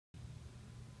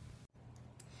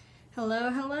Hello,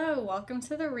 hello. Welcome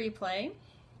to the replay.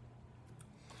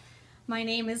 My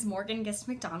name is Morgan Gist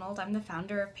McDonald. I'm the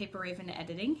founder of Paper Raven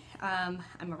Editing. I'm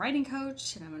a writing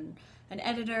coach and I'm an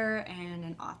editor and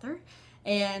an author.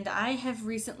 And I have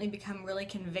recently become really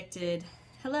convicted.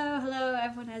 Hello,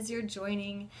 everyone, as you're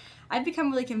joining. I've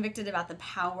become really convicted about the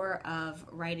power of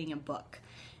writing a book.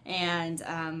 And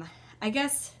I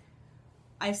guess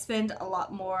I've spent a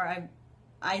lot more.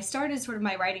 I started sort of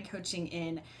my writing coaching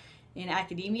in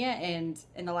academia, and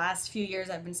in the last few years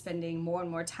I've been spending more and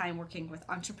more time working with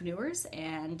entrepreneurs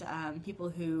and people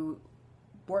who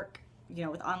work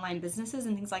with online businesses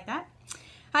and things like that.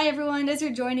 Hi everyone, as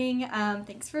you're joining,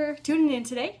 thanks for tuning in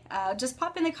today. Just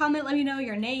pop in the comment, let me know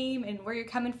your name and where you're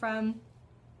coming from.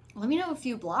 Let me know if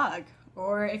you blog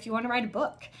or if you want to write a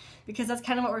book, because that's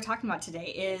kind of what we're talking about today,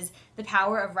 is the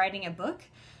power of writing a book.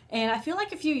 And I feel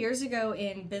like a few years ago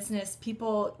in business,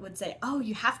 people would say, oh,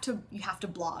 you have to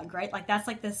blog, right? Like that's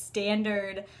like the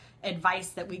standard advice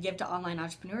that we give to online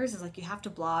entrepreneurs is like, you have to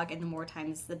blog and the more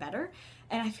times the better.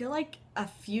 And I feel like a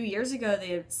few years ago,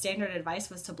 the standard advice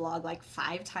was to blog like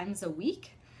 5 times a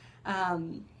week.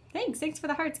 Thanks for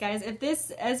the hearts, guys. If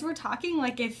this, as we're talking,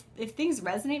 like if things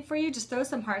resonate for you, just throw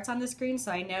some hearts on the screen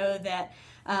so I know that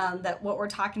that what we're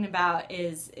talking about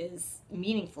is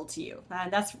meaningful to you.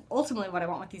 That's ultimately what I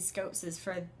want with these scopes, is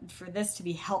for this to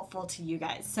be helpful to you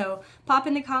guys. So pop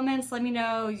in the comments, let me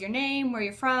know your name, where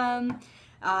you're from,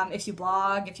 if you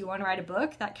blog, if you want to write a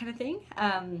book, that kind of thing.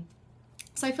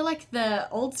 So I feel like the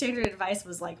old standard advice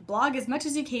was like blog as much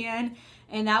as you can,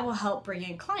 and that will help bring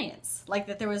in clients. Like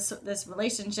that there was this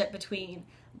relationship between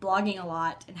blogging a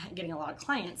lot and getting a lot of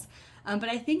clients. But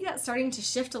I think that's starting to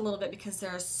shift a little bit because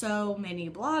there are so many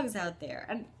blogs out there.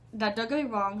 And don't get me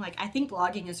wrong, like I think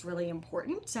blogging is really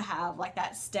important to have like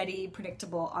that steady,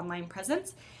 predictable online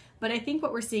presence. But I think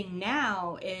what we're seeing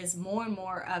now is more and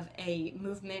more of a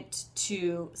movement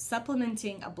to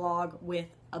supplementing a blog with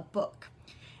a book.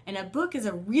 And a book is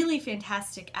a really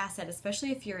fantastic asset,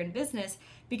 especially if you're in business,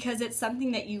 because it's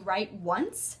something that you write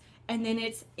once and then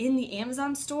it's in the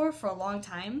Amazon store for a long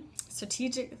time. This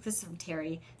is from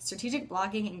Terry. Strategic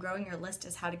blogging and growing your list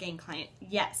is how to gain client.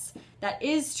 Yes, that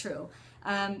is true.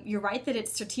 You're right that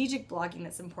it's strategic blogging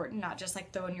that's important, not just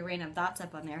like throwing your random thoughts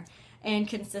up on there. And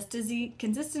consistency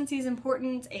is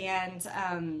important,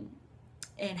 and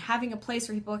having a place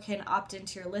where people can opt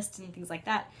into your list and things like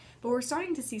that. But we're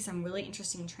starting to see some really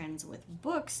interesting trends with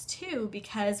books too,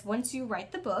 because once you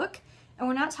write the book, and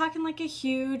we're not talking like a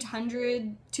huge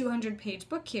 100, 200 page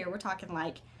book here, we're talking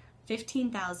like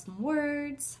 15,000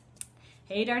 words.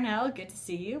 Hey Darnell, good to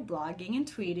see you. Blogging and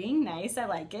tweeting, nice, I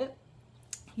like it.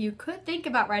 You could think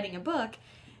about writing a book,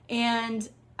 and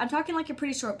I'm talking like a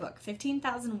pretty short book,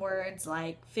 15,000 words,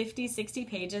 like 50, 60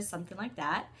 pages, something like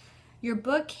that. Your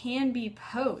book can be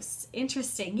posts.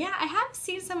 Interesting. Yeah, I have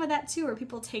seen some of that too, where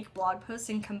people take blog posts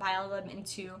and compile them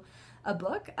into a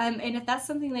book. And if that's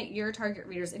something that your target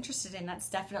reader is interested in, that's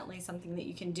definitely something that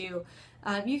you can do.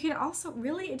 You can also,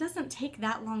 really, it doesn't take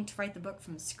that long to write the book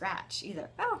from scratch either.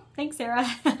 Oh, thanks, Sarah.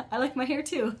 I like my hair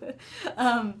too.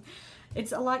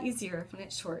 It's a lot easier when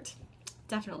it's short.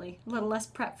 Definitely. A little less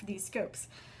prep for these scopes.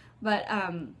 But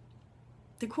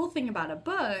the cool thing about a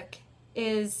book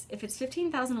is if it's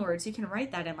 15,000 words, you can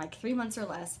write that in like 3 months or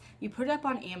less. You put it up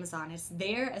on Amazon. It's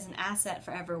there as an asset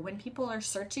forever. When people are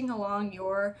searching along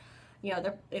your,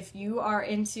 if you are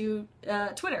into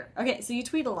Twitter. Okay, so you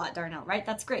tweet a lot, Darnell, right?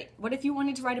 That's great. What if you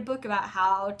wanted to write a book about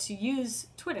how to use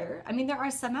Twitter? I mean, there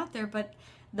are some out there, but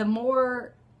the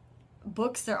more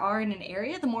books there are in an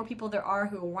area, the more people there are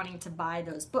who are wanting to buy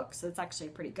those books. So it's actually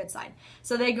a pretty good sign.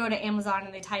 So they go to Amazon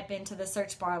and they type into the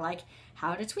search bar like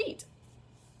how to tweet.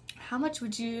 How much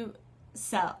would you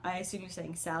sell? I assume you're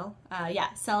saying sell.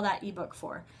 Sell that ebook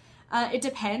for. It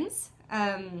depends.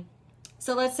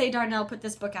 So let's say Darnell put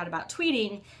this book out about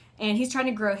tweeting, and he's trying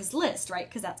to grow his list, right?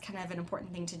 Because that's kind of an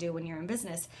important thing to do when you're in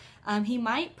business. He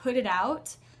might put it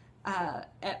out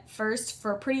at first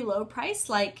for a pretty low price,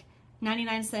 like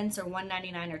 99 cents or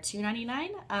 $1.99 or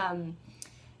 $2.99.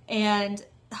 And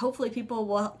hopefully people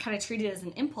will kind of treat it as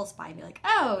an impulse buy and be like,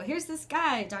 oh, here's this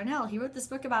guy, Darnell, he wrote this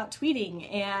book about tweeting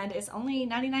and it's only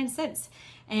 99 cents,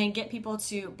 and get people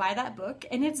to buy that book.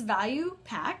 And it's value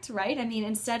packed, right? I mean,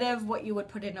 instead of what you would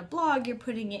put in a blog, you're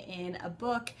putting it in a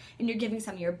book, and you're giving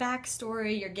some of your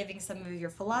backstory, you're giving some of your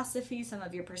philosophy, some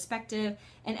of your perspective.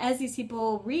 And as these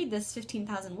people read this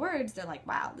 15,000 words, they're like,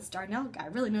 wow, this Darnell guy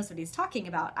really knows what he's talking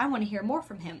about. I want to hear more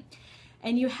from him.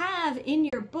 And you have in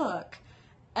your book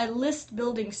a list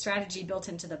building strategy built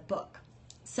into the book.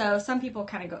 So some people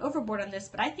kind of go overboard on this,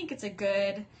 but I think it's a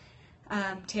good,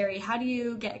 Terry, how do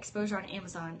you get exposure on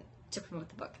Amazon? to promote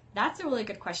the book? That's a really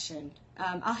good question.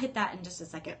 I'll hit that in just a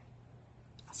second.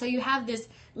 So you have this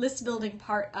list building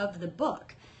part of the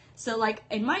book. So like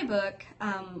in my book,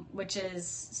 which is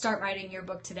Start Writing Your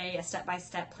Book Today, a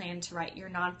step-by-step plan to write your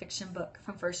nonfiction book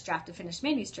from first draft to finished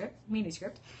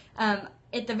manuscript.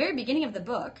 At the very beginning of the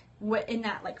book, in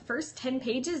that like first 10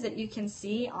 pages that you can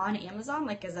see on Amazon,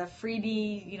 like as a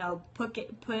freebie, you know, put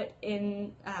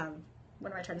in,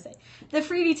 what am I trying to say? The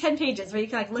freebie 10 pages where you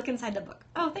can like look inside the book.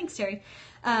 Oh, thanks, Terry.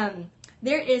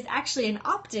 There is actually an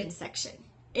opt-in section.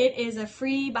 It is a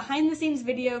free behind-the-scenes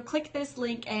video. Click this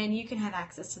link and you can have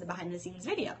access to the behind-the-scenes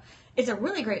video. It's a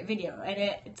really great video, and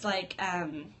it's like,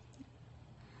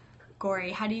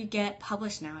 Gory, how do you get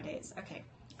published nowadays? Okay,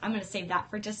 I'm going to save that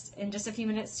for in just a few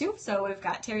minutes too. So we've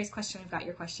got Terry's question, we've got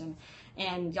your question,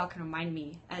 and y'all can remind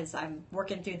me as I'm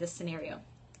working through this scenario.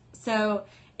 So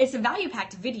it's a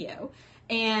value-packed video,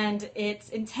 and it's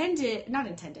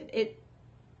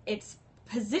it's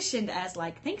positioned as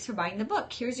like, thanks for buying the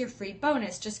book. Here's your free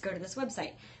bonus. Just go to this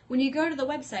website. When you go to the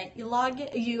website, you opt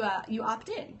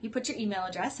in. You put your email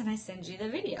address, and I send you the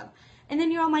video, and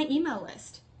then you're on my email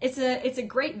list. It's a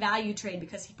great value trade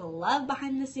because people love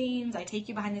behind the scenes. I take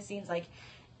you behind the scenes. Like,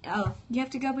 oh, you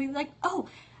have to go be like, oh,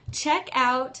 check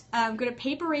out. Go to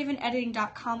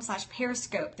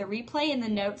paperravenediting.com/periscope. The replay and the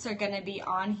notes are going to be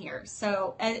on here.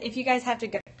 So if you guys have to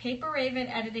go to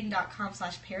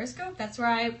paperravenediting.com/periscope, that's where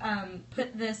I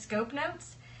put the scope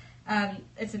notes.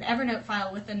 It's an Evernote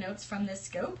file with the notes from this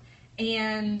scope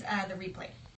and the replay.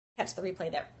 Catch the replay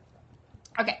there.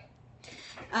 Okay.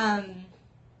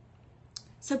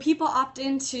 So people opt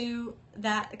into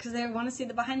that because they want to see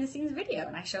the behind the scenes video,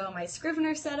 and I show them my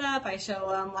Scrivener setup. I show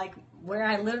them like where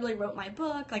I literally wrote my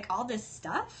book, like all this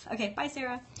stuff. Okay, bye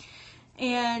Sarah.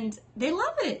 And they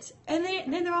love it, and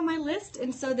then they're on my list,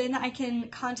 and so then I can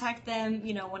contact them,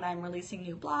 you know, when I'm releasing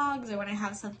new blogs or when I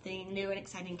have something new and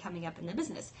exciting coming up in the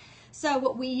business. So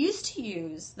what we used to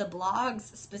use the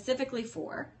blogs specifically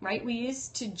for, right? We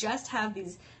used to just have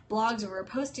these blogs where we're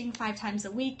posting 5 times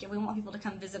a week, and we want people to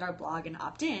come visit our blog and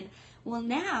opt in. Well,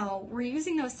 now we're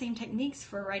using those same techniques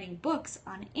for writing books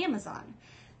on Amazon.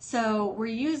 So we're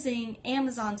using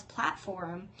Amazon's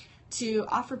platform to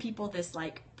offer people this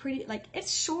like pretty, like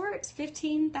it's short, it's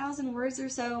 15,000 words or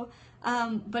so,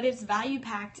 but it's value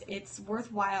packed, it's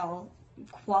worthwhile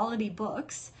quality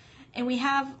books, and we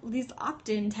have these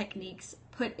opt-in techniques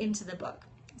put into the book.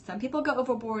 Some people go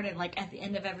overboard and like at the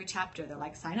end of every chapter they're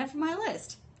like, sign up for my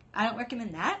list. I don't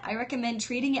recommend that. I recommend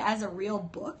treating it as a real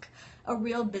book, a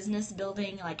real business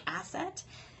building like asset,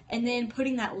 and then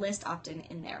putting that list opt-in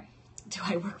in there. Do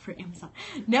I work for Amazon?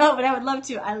 No, but I would love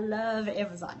to. I love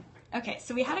Amazon. Okay,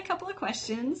 so we had a couple of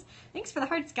questions. Thanks for the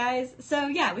hearts, guys. So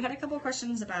yeah, we had a couple of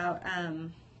questions about,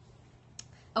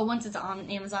 once it's on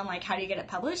Amazon, like how do you get it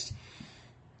published?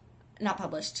 Not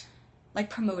published, like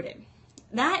promoted.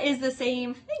 That is the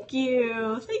same. Thank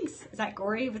you. Thanks. Is that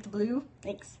Gory with the blue?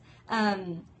 Thanks.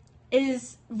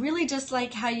 Is really just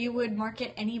like how you would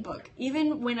market any book.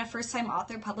 Even when a first-time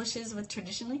author publishes with a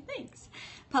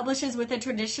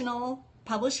traditional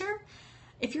publisher,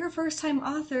 if you're a first-time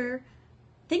author,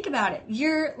 think about it.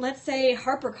 Let's say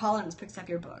HarperCollins picks up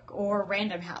your book, or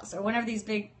Random House, or one of these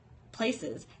big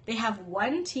places. They have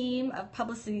one team of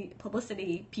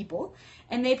publicity people,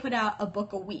 and they put out a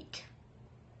book a week.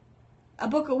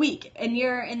 And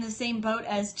you're in the same boat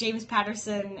as James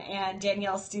Patterson and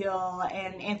Danielle Steele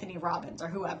and Anthony Robbins or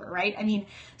whoever, right? I mean,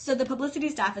 so the publicity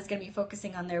staff is going to be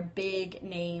focusing on their big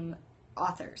name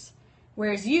authors.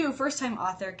 Whereas you, first-time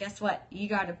author, guess what? You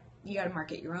got to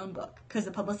market your own book because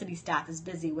the publicity staff is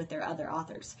busy with their other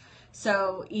authors.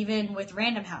 So even with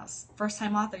Random House,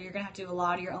 first-time author, you're going to have to do a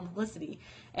lot of your own publicity.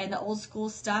 And the old school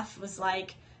stuff was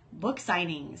like book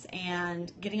signings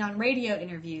and getting on radio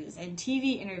interviews and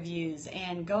TV interviews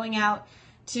and going out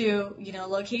to, you know,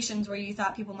 locations where you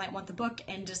thought people might want the book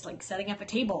and just like setting up a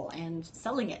table and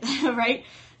selling it, right?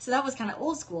 So that was kind of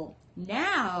old school.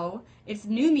 Now it's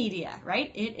new media,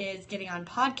 right? It is getting on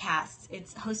podcasts,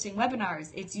 it's hosting webinars,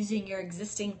 it's using your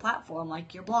existing platform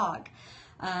like your blog.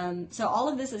 So all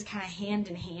of this is kind of hand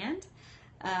in hand.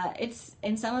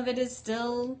 And some of it is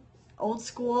still old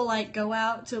school, like go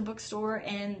out to a bookstore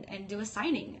and do a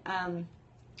signing.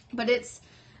 But it's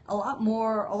a lot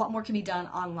more can be done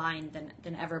online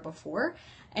than ever before.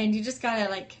 And you just gotta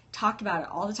like talk about it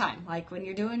all the time. Like when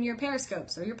you're doing your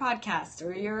Periscopes or your podcast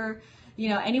or your, you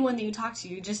know, anyone that you talk to,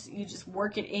 you just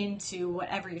work it into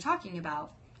whatever you're talking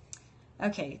about.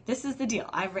 Okay, this is the deal.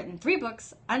 I've written 3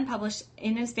 books, unpublished,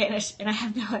 in Spanish, and I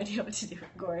have no idea what to do,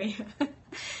 Gory.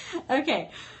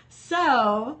 Okay,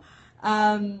 so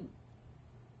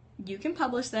you can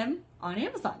publish them on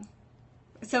Amazon.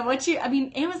 So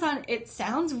Amazon, it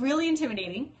sounds really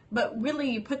intimidating, but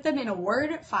really you put them in a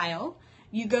Word file.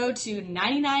 You go to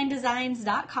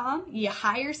 99designs.com, you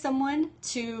hire someone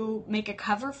to make a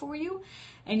cover for you,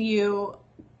 and you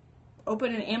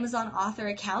open an Amazon author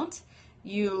account.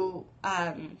 You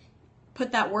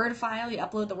put that Word file, you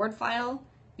upload the Word file,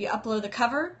 you upload the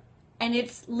cover, and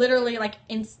it's literally like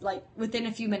within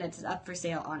a few minutes it's up for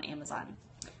sale on Amazon.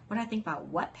 What do I think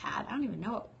about Wattpad? I don't even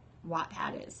know what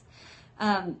Wattpad is.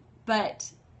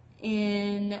 But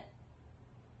in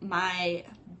my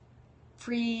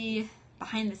free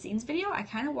behind the scenes video, I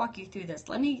kind of walk you through this.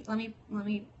 Let me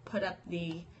put up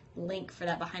the link for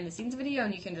that behind the scenes video,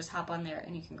 and you can just hop on there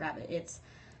and you can grab it. It's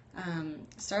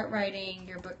start writing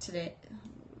your book today.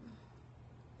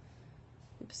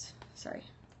 Oops, sorry.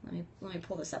 Let me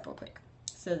pull this up real quick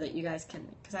so that you guys can,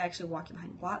 because I actually walk you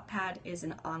behind. Wattpad is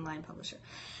an online publisher.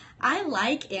 I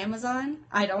like Amazon.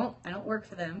 I don't work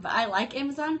for them, but I like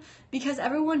Amazon because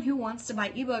everyone who wants to buy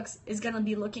ebooks is going to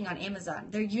be looking on Amazon.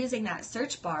 They're using that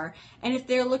search bar, and if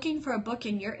they're looking for a book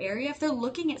in your area, if they're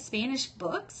looking at Spanish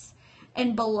books,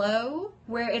 and below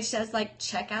where it says like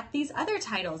check out these other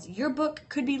titles, your book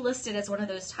could be listed as one of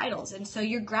those titles, and so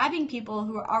you're grabbing people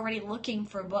who are already looking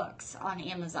for books on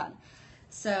Amazon.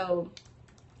 So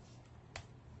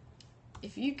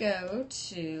if you go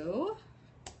to,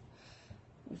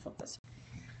 let me flip this.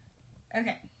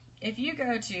 Okay, if you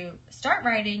go to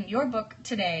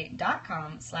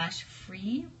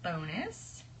startwritingyourbooktoday.com/free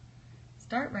bonus,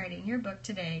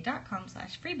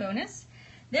 startwritingyourbooktoday.com/free bonus,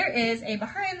 there is a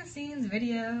behind the scenes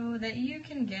video that you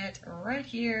can get right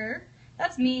here.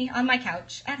 That's me on my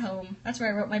couch at home. That's where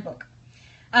I wrote my book.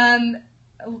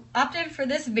 Opted for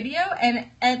this video, and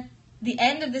at the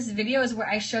end of this video is where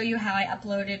I show you how I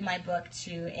uploaded my book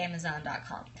to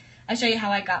Amazon.com. I show you how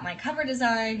I got my cover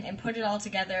design and put it all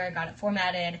together, got it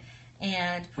formatted,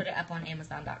 and put it up on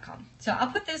Amazon.com. So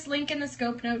I'll put this link in the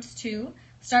scope notes too.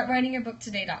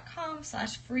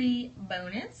 Startwritingyourbooktoday.com/free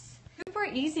bonus. Super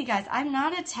easy, guys. I'm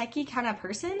not a techie kind of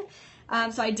person,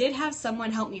 so I did have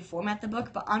someone help me format the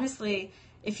book, but honestly,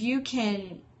 if you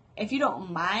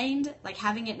don't mind like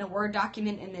having it in a Word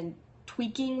document and then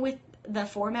tweaking with the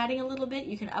formatting a little bit,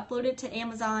 you can upload it to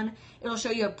Amazon. It'll show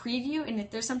you a preview, and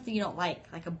if there's something you don't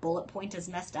like a bullet point is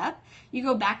messed up, you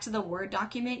go back to the Word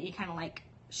document, you kind of like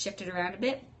shift it around a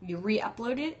bit, you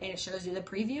re-upload it, and it shows you the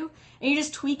preview, and you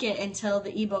just tweak it until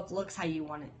the ebook looks how you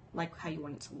want it, like how you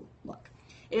want it to look.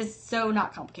 It is so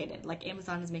not complicated. Like,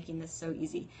 Amazon is making this so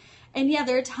easy. And yeah,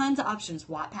 there are tons of options.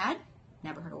 Wattpad,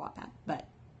 never heard of Wattpad, but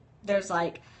there's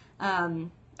like,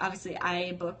 obviously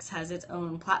iBooks has its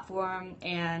own platform,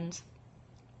 and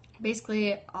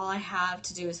basically all I have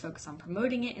to do is focus on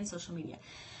promoting it in social media.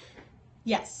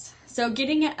 Yes, so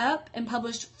getting it up and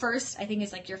published first, I think,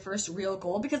 is like your first real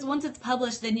goal, because once it's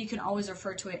published, then you can always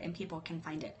refer to it and people can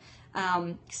find it.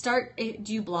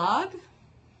 Do you blog?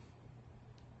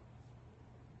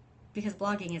 Because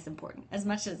blogging is important. As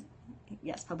much as,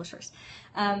 yes, publish first.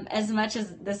 As much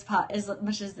as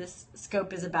this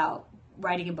scope is about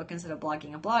writing a book instead of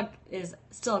blogging, a blog is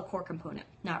still a core component.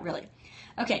 Not really.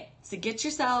 Okay, so get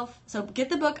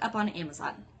the book up on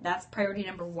Amazon. That's priority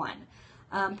number 1.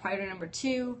 Priority number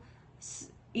 2,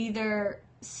 either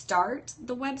start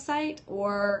the website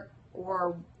or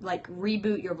like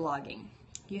reboot your blogging.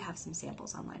 You have some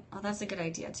samples online. Oh, that's a good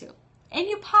idea too. And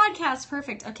you podcast,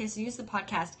 perfect. Okay, so use the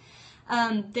podcast.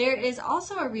 There is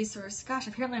also a resource. Gosh,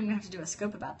 apparently I'm gonna have to do a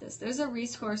scope about this. There's a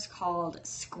resource called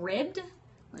Scribd.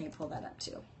 Let me pull that up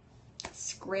too.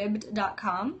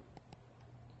 Scribd.com.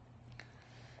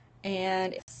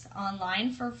 And it's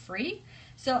online for free.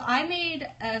 So I made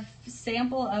a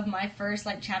sample of my first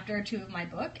chapter or 2 of my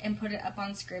book and put it up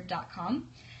on Scribd.com.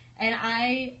 And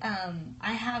I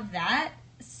have that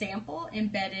sample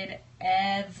embedded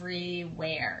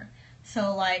everywhere. So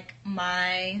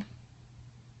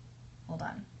hold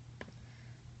on.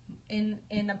 In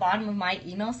the bottom of my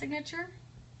email signature,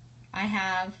 I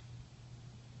have,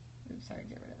 oops, sorry,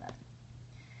 get rid of that.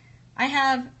 I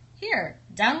have here,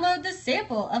 download the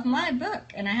sample of my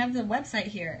book, and I have the website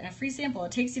here and a free sample.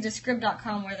 It takes you to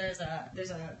Scribd.com where there's a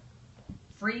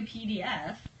free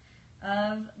PDF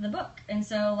of the book. And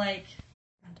so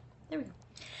there we go.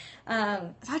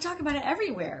 So I talk about it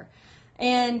everywhere.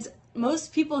 And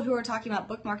most people who are talking about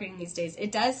book marketing these days,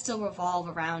 it does still revolve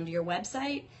around your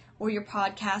website or your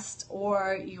podcast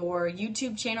or your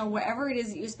YouTube channel, wherever it is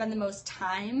that you spend the most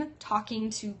time talking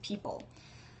to people.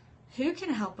 Who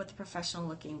can help with a professional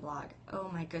looking blog? Oh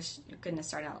my goodness,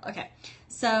 start out. Okay,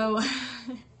 so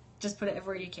just put it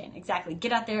everywhere you can. Exactly,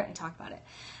 get out there and talk about it.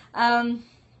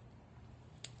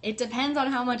 It depends on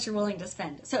how much you're willing to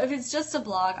spend. So if it's just a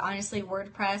blog, honestly,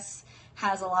 WordPress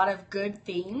has a lot of good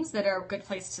themes that are a good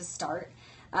place to start.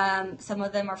 Some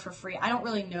of them are for free. I don't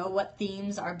really know what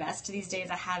themes are best these days.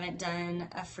 I haven't done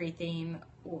a free theme,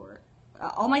 or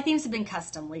all my themes have been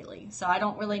custom lately, so I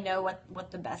don't really know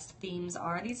what the best themes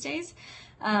are these days.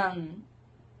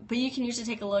 But you can usually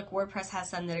take a look. WordPress has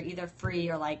some that are either free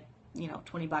or like, $20,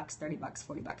 $30,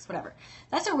 $40, whatever.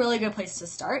 That's a really good place to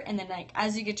start. And then like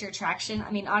as you get your traction,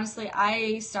 I mean, honestly,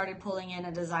 I started pulling in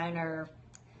a designer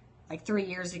like 3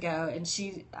 years ago, and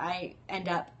I end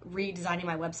up redesigning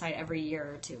my website every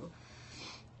year or two.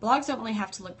 Blogs don't really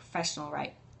have to look professional,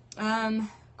 right?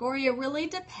 Gory, it really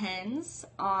depends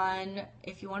on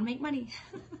if you want to make money.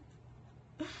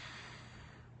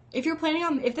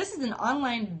 If this is an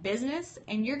online business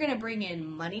and you're going to bring in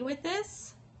money with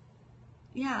this,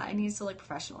 yeah, it needs to look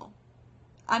professional.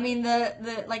 I mean,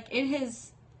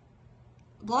 blogs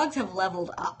have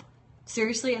leveled up.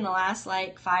 Seriously, in the last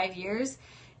 5 years,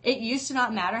 it used to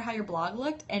not matter how your blog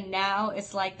looked, and now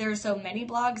it's like there are so many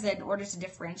blogs that in order to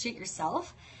differentiate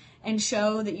yourself and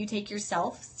show that you take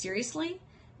yourself seriously,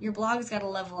 your blog's got to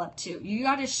level up too. You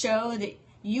got to show that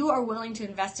you are willing to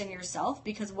invest in yourself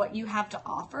because what you have to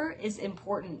offer is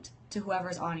important to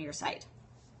whoever's on your site.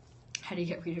 How do you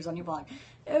get readers on your blog?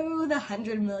 Oh, the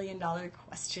 $100 million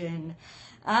question.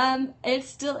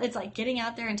 It's like getting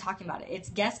out there and talking about it. It's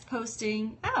guest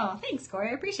posting. Oh, thanks, Corey.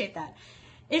 I appreciate that.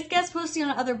 It's guest posting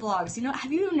on other blogs.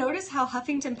 Have you noticed how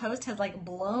Huffington Post has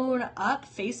blown up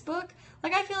Facebook?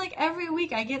 I feel like every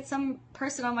week I get some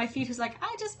person on my feed who's like,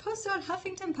 I just posted on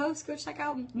Huffington Post. Go check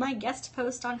out my guest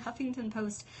post on Huffington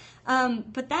Post.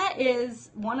 But that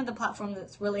is one of the platforms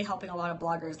that's really helping a lot of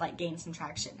bloggers gain some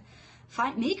traction.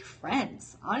 Make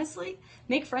friends, honestly.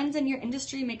 Make friends in your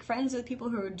industry. Make friends with people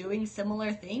who are doing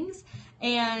similar things.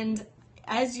 And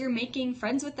as you're making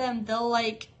friends with them,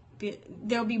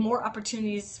 there'll be more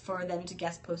opportunities for them to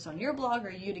guest post on your blog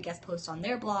or you to guest post on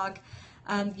their blog.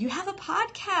 You have a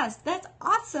podcast. That's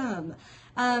awesome.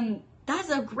 That's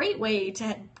a great way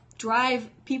to drive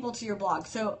people to your blog.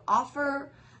 So offer,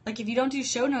 if you don't do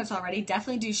show notes already,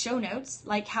 definitely do show notes,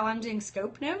 like how I'm doing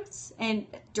scope notes and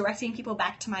directing people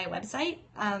back to my website.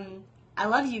 I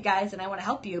love you guys and I want to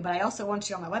help you, but I also want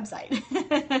you on my website,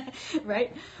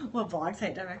 right? What blog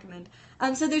site do I recommend?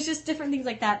 So there's just different things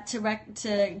like that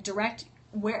to direct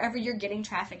wherever you're getting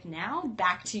traffic now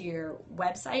back to your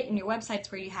website. And your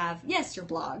website's where you have, yes, your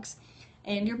blogs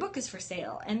and your book is for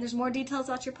sale and there's more details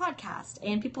about your podcast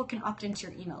and people can opt into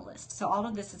your email list. So all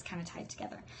of this is kind of tied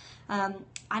together.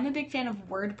 I'm a big fan of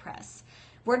WordPress.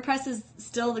 WordPress is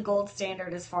still the gold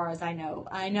standard as far as I know.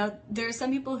 I know there's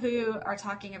some people who are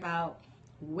talking about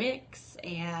Wix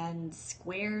and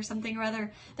Square something or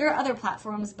other. There are other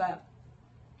platforms, but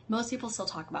most people still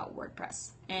talk about WordPress.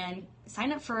 And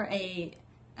sign up for a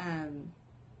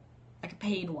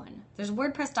paid one. There's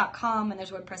WordPress.com and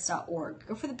there's WordPress.org.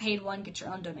 Go for the paid one, get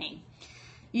your own domain.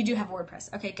 You do have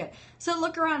WordPress. Okay, good. So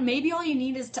look around. Maybe all you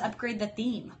need is to upgrade the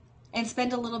theme and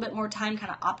spend a little bit more time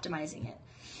kind of optimizing it.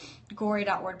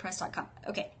 Gory.wordpress.com.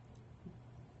 Okay.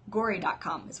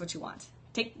 Gory.com is what you want.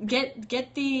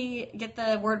 Get the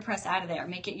WordPress out of there.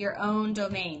 Make it your own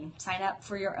domain. Sign up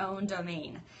for your own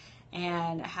domain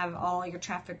and have all your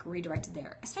traffic redirected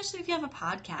there. Especially if you have a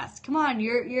podcast. Come on,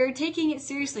 you're taking it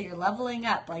seriously. You're leveling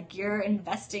up. You're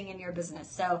investing in your business.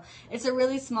 So it's a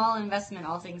really small investment,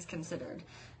 all things considered,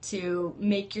 to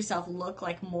make yourself look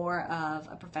like more of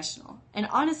a professional. And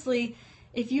honestly,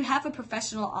 if you have a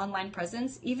professional online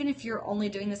presence, even if you're only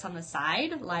doing this on the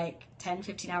side, 10,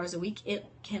 15 hours a week, it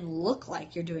can look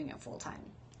like you're doing it full time.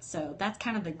 So that's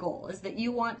kind of the goal, is that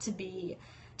you want to be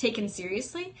taken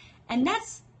seriously. And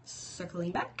that's,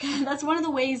 circling back, that's one of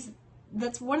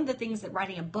the things that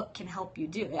writing a book can help you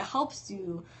do. It helps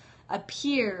you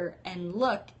appear and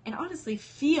look and honestly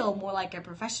feel more like a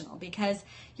professional because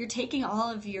you're taking all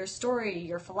of your story,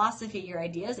 your philosophy, your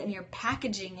ideas, and you're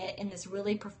packaging it in this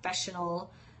really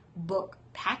professional book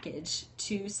package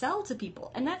to sell to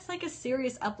people. And that's a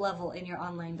serious up level in your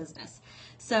online business.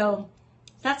 So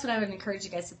that's what I would encourage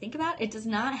you guys to think about. It does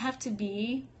not have to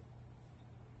be,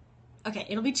 okay,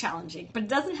 it'll be challenging, but it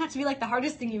doesn't have to be the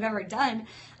hardest thing you've ever done.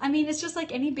 I mean, it's just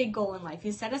like any big goal in life.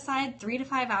 You set aside 3 to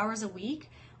 5 hours a week,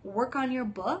 work on your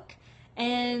book,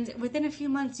 and within a few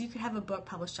months you could have a book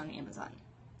published on Amazon.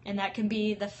 And that can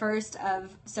be the first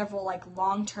of several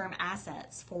long-term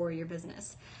assets for your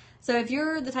business. So if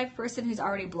you're the type of person who's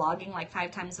already blogging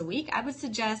 5 times a week, I would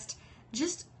suggest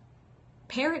just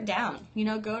pare it down.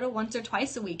 Go to once or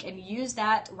twice a week and use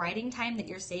that writing time that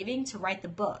you're saving to write the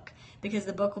book, because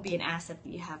the book will be an asset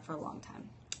that you have for a long time.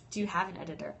 do you have an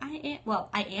editor? I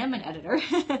am an editor.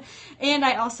 And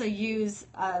I also use,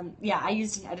 I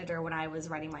used an editor when I was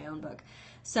writing my own book.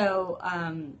 So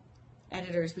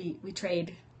editors, we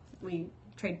trade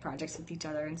projects with each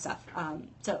other and stuff.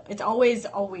 So it's always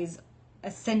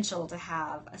essential to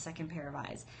have a second pair of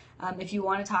eyes. If you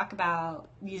want to talk about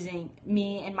using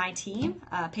me and my team,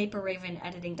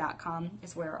 paperravenediting.com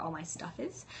is where all my stuff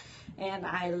is. And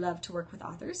I love to work with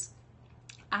authors.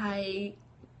 I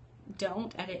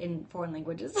don't edit in foreign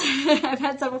languages. I've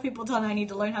had several people tell me I need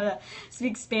to learn how to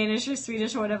speak Spanish or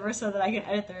Swedish or whatever so that I can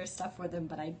edit their stuff for them,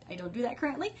 but I don't do that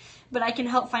currently. But I can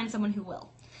help find someone who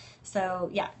will. So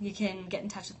yeah, you can get in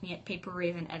touch with me at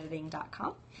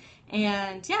paperravenediting.com.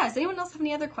 And yeah, does anyone else have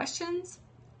any other questions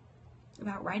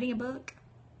about writing a book?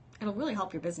 It'll really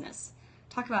help your business.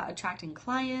 Talk about attracting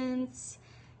clients,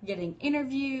 getting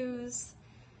interviews,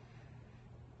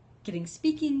 getting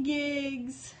speaking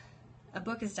gigs. A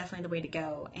book is definitely the way to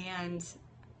go, and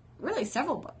really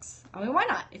several books. I mean, why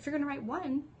not? If you're going to write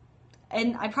one,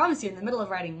 and I promise you, in the middle of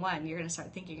writing one, you're going to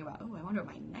start thinking about, oh, I wonder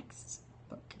what my next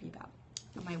book could be about.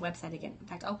 On my website again. In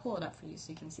fact, I'll pull it up for you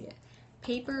so you can see it.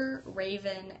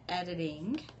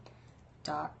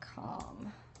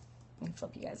 paperravenediting.com. Let me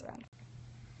flip you guys around.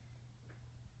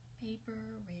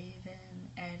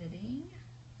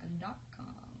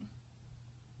 paperravenediting.com.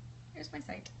 Here's my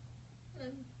site.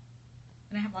 Hello.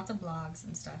 And I have lots of blogs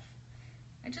and stuff.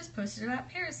 I just posted about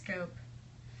Periscope.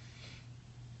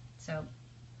 So,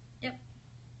 yep.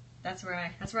 That's where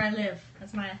I live.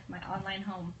 That's my online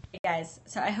home. Hey guys,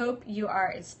 so I hope you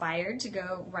are inspired to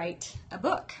go write a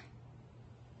book.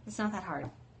 It's not that hard.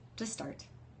 Just start.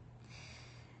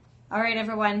 All right,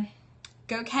 everyone.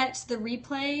 Go catch the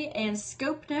replay and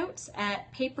scope notes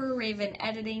at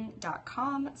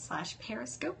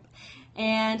paperravenediting.com/periscope.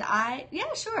 And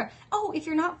yeah, sure. Oh, if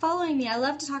you're not following me, I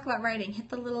love to talk about writing. Hit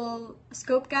the little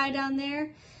scope guy down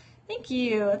there. Thank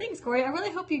you. Thanks, Corey. I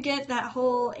really hope you get that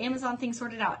whole Amazon thing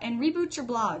sorted out. And reboot your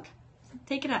blog.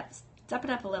 Take it up. Step it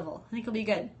up a level. I think it'll be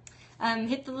good.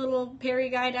 Hit the little Perry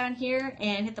guy down here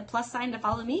and hit the plus sign to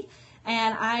follow me.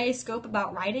 And I scope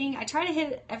about writing. I try to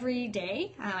hit it every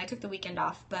day. I took the weekend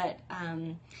off, but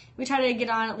we try to get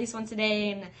on at least once a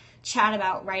day and chat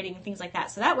about writing and things like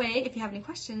that. So that way, if you have any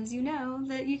questions, you know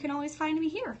that you can always find me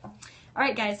here. All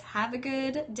right, guys, have a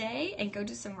good day and go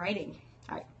do some writing.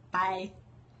 All right, bye.